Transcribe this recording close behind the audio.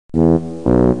Watching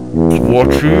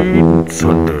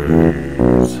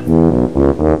Sundays.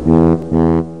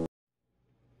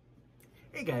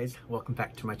 Hey guys, welcome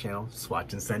back to my channel,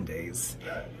 SWATCH'N Sundays.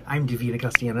 I'm Davina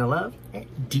Castellana Love,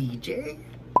 DJ.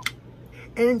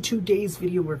 And in today's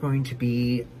video, we're going to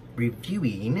be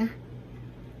reviewing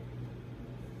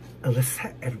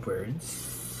Alyssa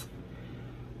Edwards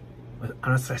with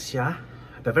Anastasia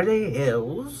Beverly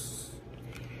Hills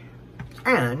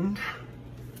and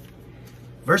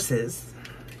versus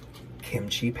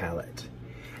Kimchi palette.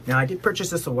 Now I did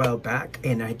purchase this a while back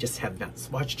and I just have not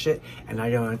swatched it, and I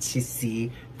want to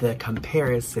see the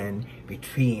comparison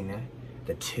between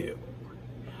the two.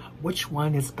 Which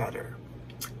one is better?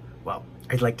 Well,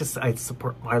 I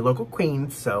support my local queen,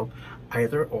 so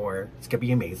either or, it's gonna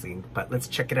be amazing, but let's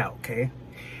check it out, okay?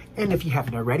 And if you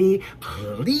haven't already,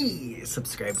 please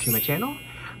subscribe to my channel,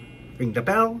 ring the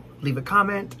bell, leave a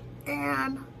comment,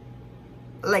 and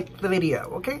like the video,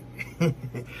 okay?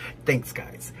 Thanks,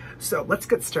 guys. So let's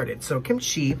get started. So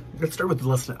Kimchi, let's start with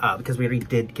Alyssa, because we already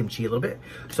did Kimchi a little bit.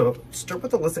 So start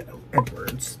with Alyssa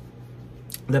Edwards.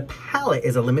 The palette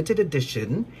is a limited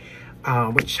edition,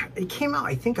 which it came out,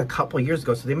 I think, a couple years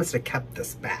ago, so they must have kept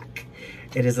this back.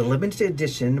 It is a limited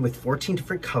edition with 14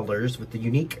 different colors with the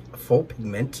unique full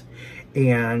pigment,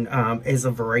 and is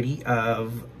a variety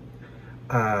of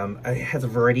it has a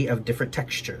variety of different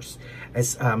textures.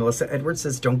 As Alyssa Edwards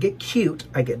says, don't get cute,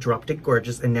 I get drop dead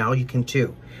gorgeous, and now you can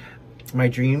too. My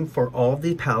dream for all of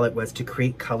the palette was to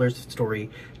create colors story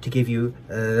to give you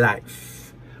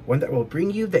life. One that will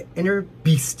bring you the inner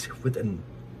beast within.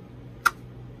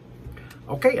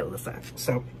 Okay, Alyssa.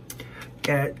 So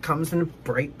it comes in a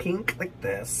bright pink like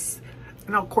this.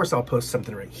 And of course I'll post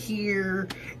something right here.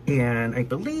 And I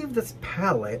believe this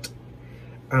palette,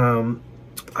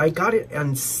 I got it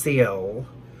on sale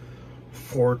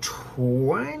for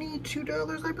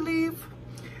 $22, I believe.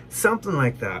 Something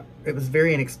like that. It was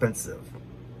very inexpensive.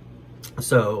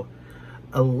 So,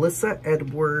 Alyssa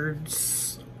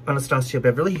Edwards, Anastasia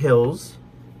Beverly Hills.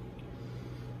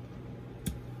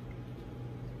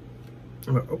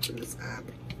 I'm gonna open this up.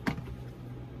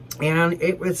 And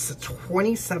it was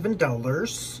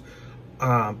 $27.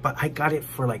 But I got it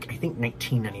for like, I think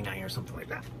 $19.99 or something like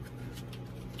that.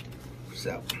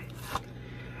 So,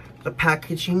 the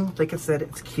packaging, like I said,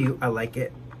 it's cute. I like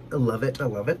it. I love it. I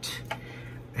love it.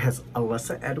 It has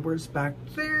Alyssa Edwards back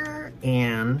there,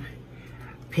 and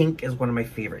pink is one of my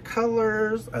favorite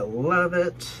colors. I love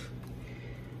it.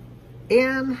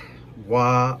 And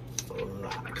voila,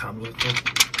 it comes with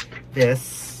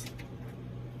this,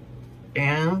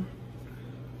 and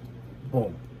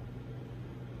boom.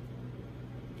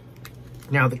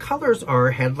 Now the colors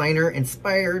are headliner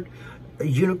inspired,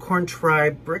 Unicorn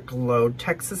Tribe, Brick Load,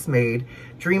 Texas Made,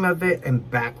 Dream of It, and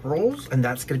Back Rolls. And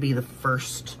that's going to be the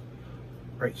first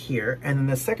right here. And then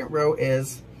the second row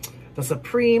is the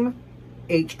Supreme,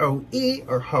 HOE,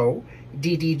 or HO,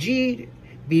 DDG,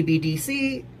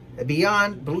 BBDC,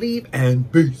 Beyond, Believe,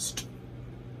 and Beast.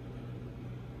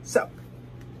 So,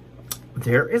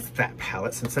 there is that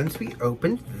palette. And since we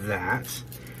opened that,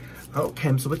 oh, it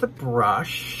comes with a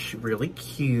brush, really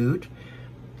cute.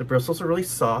 The bristles are really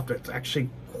soft. It's actually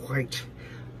quite,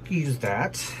 use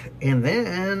that. And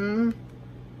then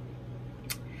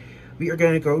we are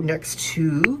going to go next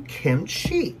to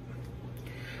Kimchi.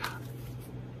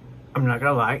 I'm not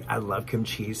gonna lie, I love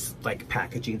Kimchi's like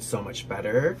packaging so much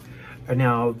better. And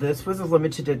now this was a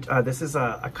limited, this is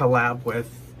a collab with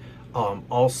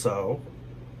also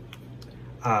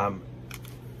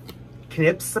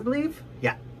Knips, I believe.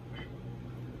 Yeah,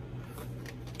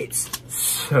 it's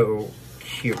so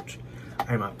cute.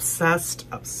 I'm obsessed,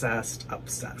 obsessed,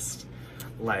 obsessed.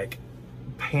 Like,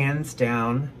 hands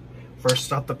down.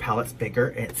 First off, the palette's bigger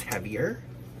and it's heavier.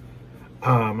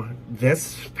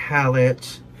 This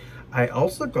palette I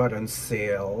also got on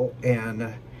sale,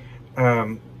 and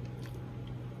I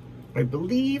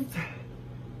believe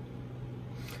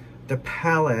the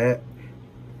palette,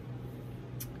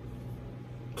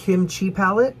 Kimchi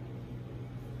palette,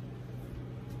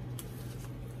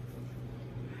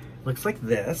 looks like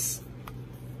this,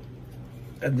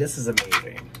 and this is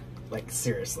amazing, like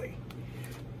seriously.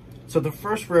 So the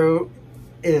first row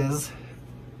is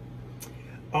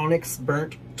Onyx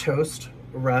Burnt Toast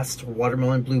Rust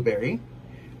Watermelon Blueberry,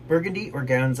 Burgundy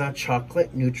Organza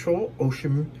Chocolate Neutral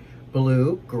Ocean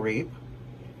Blue Grape,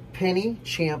 Penny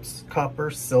Champs Copper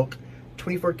Silk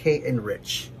 24K and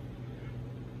Rich.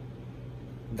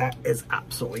 That is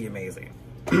absolutely amazing.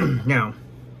 Now,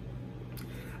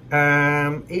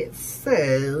 it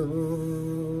says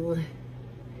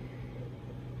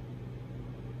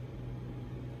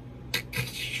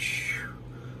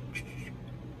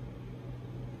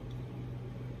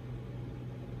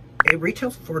it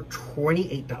retails for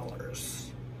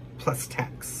 $28 plus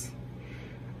tax.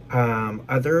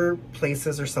 Other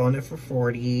places are selling it for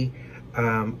 $40.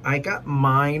 I got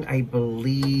mine, I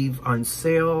believe, on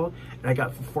sale, and I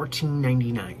got it for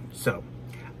 $14.99. So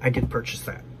I did purchase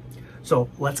that. So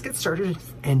let's get started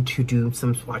and to do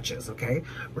some swatches, okay?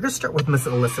 We're gonna start with Miss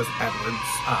Alyssa Edwards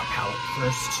palette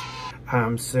first.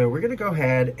 So we're gonna go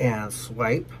ahead and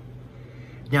swipe.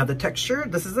 Now the texture,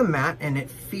 this is a matte and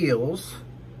it feels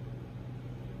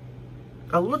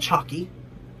a little chalky,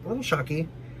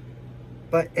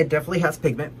 but it definitely has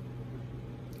pigment.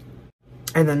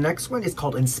 And the next one is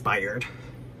called Inspired.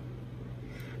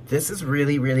 This is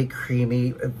really, really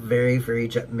creamy, very, very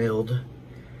jet milled.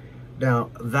 Now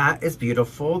that is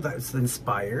beautiful, that's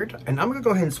Inspired. And I'm gonna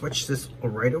go ahead and switch this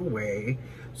right away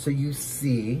so you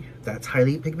see that's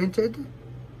highly pigmented.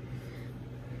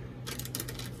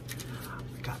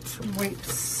 Got some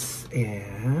wipes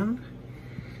and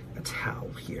a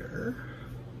towel here.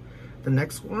 The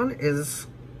next one is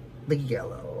the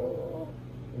yellow.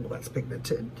 Oh, that's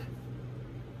pigmented.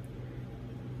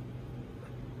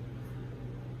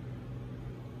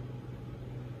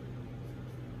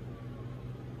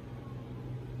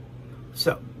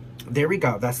 So there we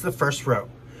go. That's the first row.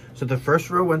 So the first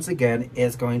row, once again,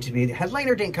 is going to be, the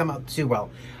headliner didn't come out too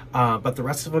well, but the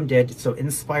rest of them did. So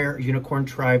Inspire, Unicorn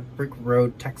Tribe, Brick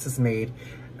Road, Texas Made,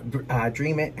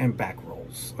 Dream It, and Back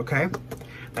Rolls. Okay,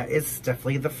 that is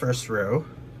definitely the first row.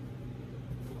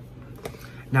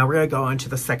 Now we're gonna go on to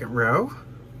the second row.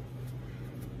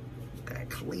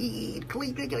 Clean.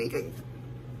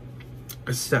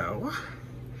 So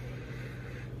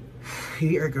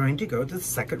we are going to go to the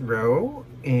second row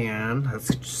and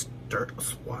let's start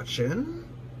swatching.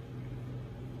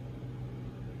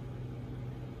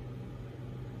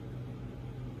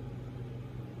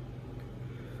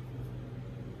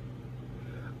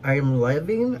 I am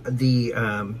loving the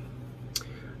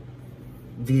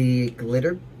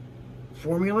glitter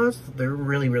formulas. They're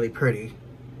really, really pretty.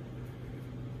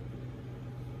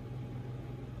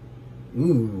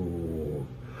 Ooh,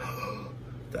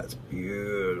 that's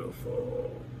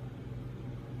beautiful.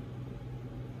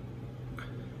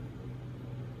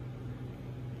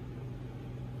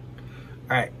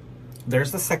 All right,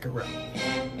 there's the second row.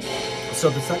 So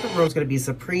the second row is going to be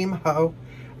Supreme Ho,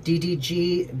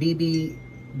 DDG,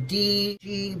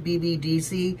 BBDG,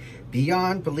 BBDC,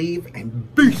 Beyond, Believe,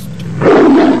 and Beast.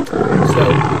 So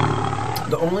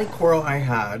the only coral I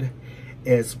had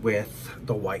is with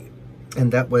the white,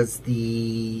 and that was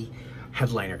the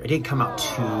headliner. It didn't come out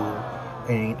too,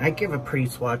 and I give a pretty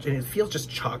swatch, and it feels just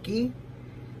chalky.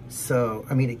 So,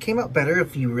 I mean, it came out better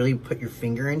if you really put your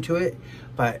finger into it,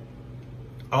 but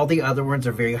all the other ones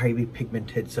are very highly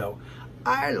pigmented, so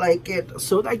I like it.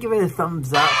 So I give it a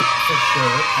thumbs up for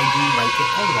sure. I do like it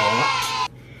a lot.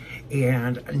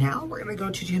 And now we're gonna go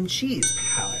to Kimchi's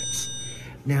palette.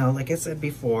 Now, like I said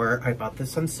before, I bought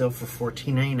this on sale for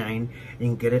 $14.99. You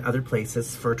can get it other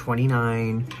places for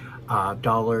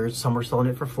 $29. Some are selling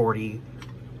it for $40.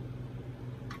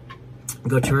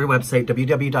 Go to her website,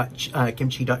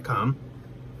 www.kimchi.com.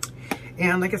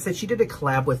 And like I said, she did a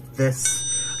collab with this,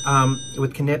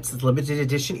 with Knip's limited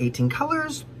edition, 18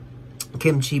 colors.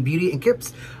 Kimchi Beauty and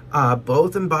Kips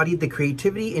both embodied the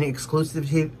creativity and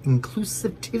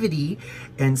inclusivity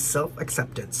and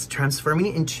self-acceptance, transforming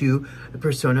it into the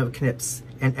persona of Knips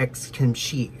and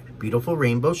ex-Kimchi. Beautiful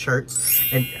rainbow shirts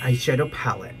and eyeshadow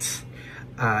palette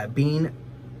being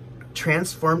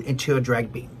transformed into a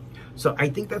drag queen. So I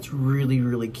think that's really,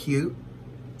 really cute.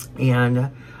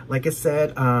 And like I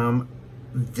said,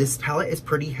 this palette is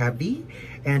pretty heavy.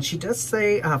 And she does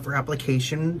say for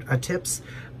application tips,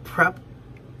 prep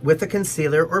with a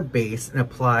concealer or base and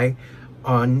apply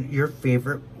on your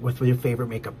favorite, with your favorite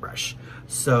makeup brush.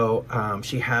 So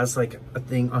she has like a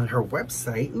thing on her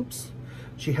website. Oops.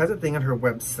 She has a thing on her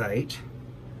website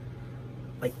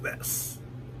like this.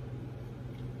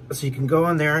 So you can go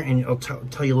on there and it'll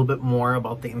tell you a little bit more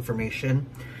about the information.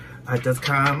 It does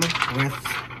come with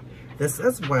this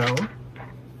as well.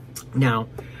 Now,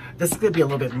 this is going to be a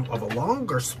little bit of a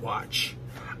longer swatch.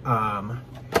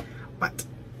 But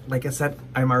like I said,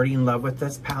 I'm already in love with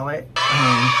this palette.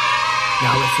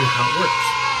 Now let's see how it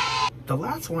works. The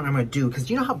last one I'm going to do, because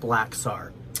you know how blacks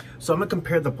are. So I'm going to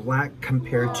compare the black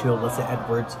compared to Alyssa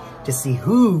Edwards to see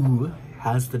who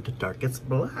has the darkest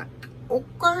black.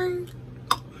 Okay.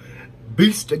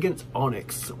 Beast against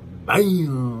Onyx.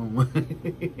 Bam.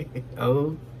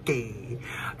 Okay.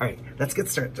 All right, let's get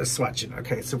started swatching.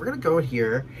 Okay, so we're going to go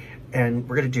here and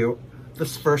we're going to do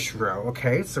this first row.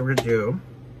 Okay, so we're going to do,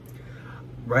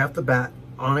 right off the bat,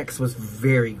 Onyx was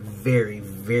very, very,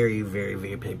 very, very,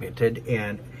 very pigmented,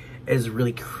 and is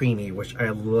really creamy, which I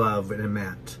love in a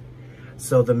matte.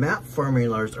 So the matte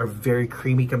formulas are very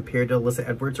creamy compared to Alyssa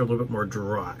Edwards, are a little bit more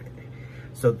dry.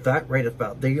 So that right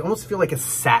about, they almost feel like a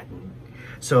satin.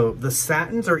 So the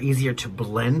satins are easier to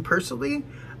blend personally.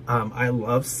 I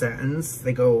love satins,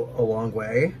 they go a long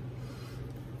way.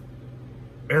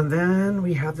 And then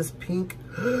we have this pink.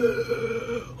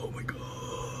 Oh my God.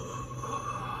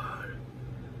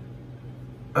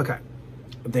 Okay,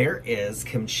 there is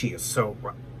Kimchi. So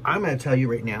I'm gonna tell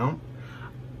you right now,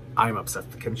 I'm obsessed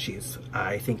with Kimchi's.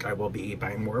 I think I will be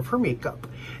buying more of her makeup.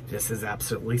 This is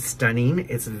absolutely stunning.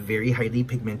 It's very highly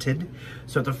pigmented.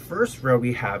 So the first row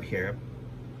we have here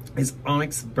is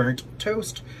Onyx Burnt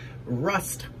Toast,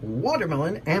 Rust,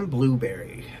 Watermelon, and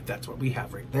Blueberry. That's what we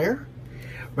have right there.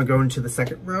 We're going to the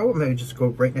second row. I'm going to just go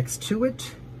right next to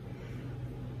it.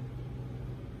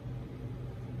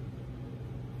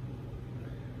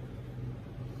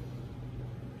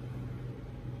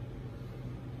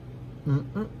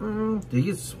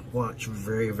 These swatch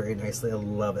very, very nicely. I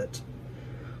love it.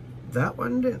 That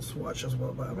one didn't swatch as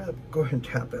well, but I'm going to go ahead and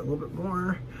tap it a little bit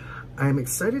more. I'm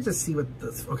excited to see what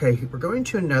this, okay, we're going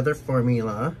to another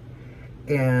formula,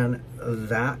 and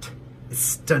that is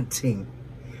stunning.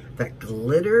 That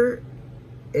glitter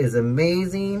is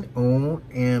amazing.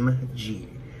 OMG.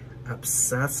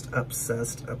 Obsessed,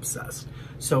 obsessed, obsessed.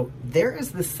 So there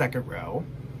is the second row.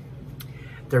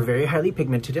 They're very highly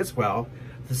pigmented as well.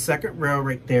 The second row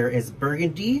right there is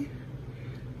Burgundy,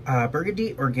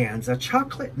 Burgundy Organza,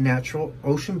 Chocolate, Natural,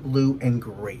 Ocean Blue, and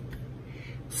Grape.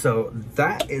 So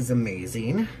that is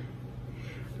amazing.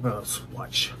 Well,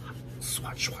 swatch.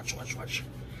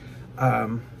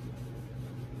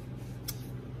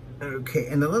 Okay,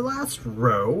 and then the last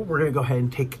row, we're gonna go ahead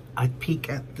and take a peek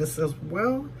at this as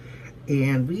well.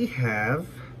 And we have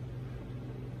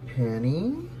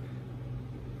Penny.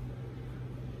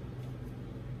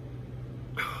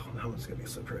 Oh, that one's gonna be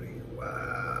so pretty.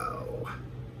 Wow.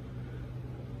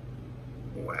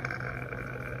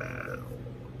 Wow.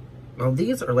 Well,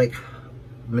 these are like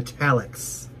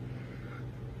metallics.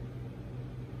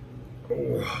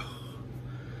 Oh,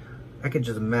 I could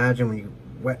just imagine when you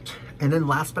wet. And then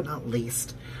last but not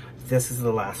least, this is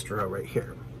the last row right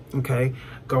here. Okay,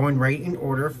 going right in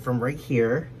order from right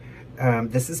here.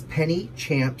 This is Penny,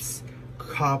 Champs,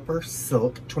 Copper,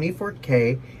 Silk,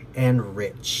 24K, and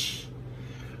Rich.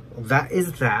 That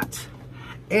is that.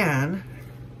 And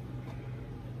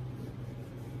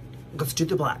let's do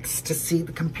the blacks to see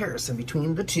the comparison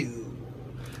between the two.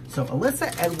 So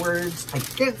Alyssa Edwards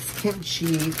against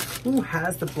Kimchi, who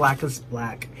has the blackest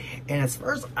black. And as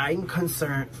far as I'm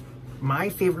concerned, my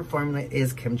favorite formula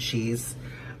is Kimchi's.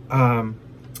 The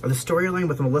storyline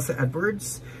with Alyssa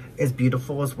Edwards is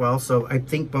beautiful as well. So I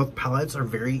think both palettes are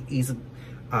very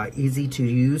easy to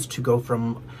use to go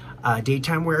from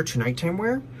daytime wear to nighttime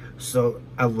wear. So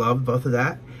I love both of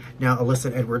that. Now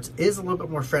Alyssa Edwards is a little bit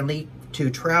more friendly to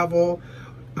travel,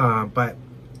 but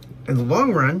in the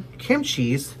long run,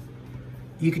 Kimchi's,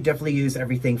 you could definitely use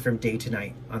everything from day to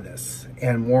night on this,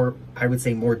 and more, I would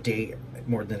say more day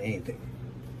more than anything.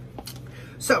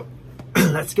 So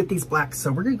let's get these blacks.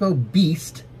 So we're gonna go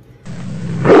Beast.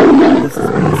 This is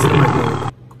Beast.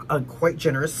 I'm quite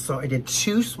generous, so I did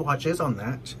 2 swatches on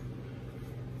that,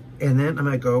 and then I'm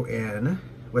gonna go in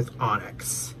with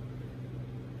Onyx.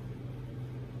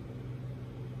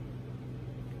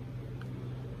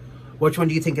 Which one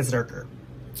do you think is darker?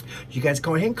 You guys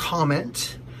go ahead and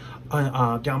comment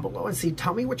down below and see,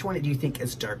 tell me which one do you think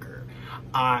is darker.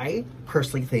 I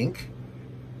personally think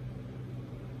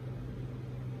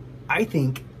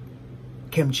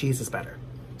Kimchi's is better.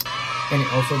 And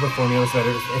also the formula is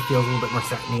better. It feels a little bit more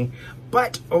satiny.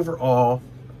 But overall,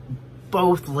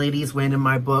 both ladies win in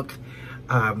my book.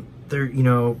 They're, you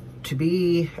know, to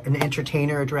be an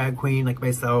entertainer, a drag queen like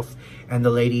myself and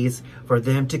the ladies, for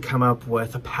them to come up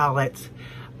with a palette,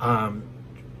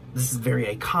 this is very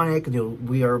iconic.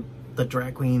 The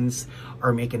drag queens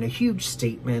are making a huge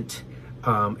statement.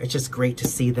 It's just great to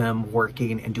see them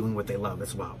working and doing what they love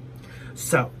as well.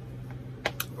 So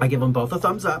I give them both a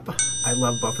thumbs up. I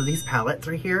love both of these palettes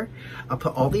right here. I'll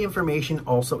put all the information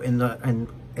also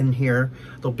in here.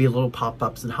 There'll be little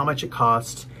pop-ups and how much it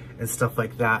costs and stuff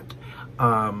like that.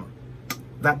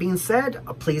 That being said,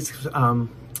 please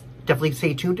definitely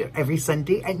stay tuned every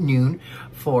Sunday at noon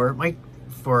for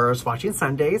Swatch'N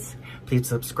Sundays. Please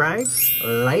subscribe,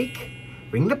 like,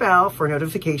 ring the bell for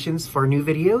notifications for new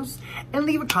videos, and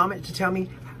leave a comment to tell me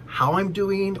how I'm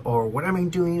doing or what am I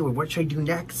doing or what should I do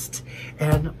next.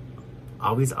 And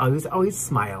always, always, always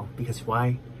smile, because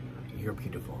why? You're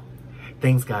beautiful.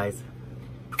 Thanks, guys.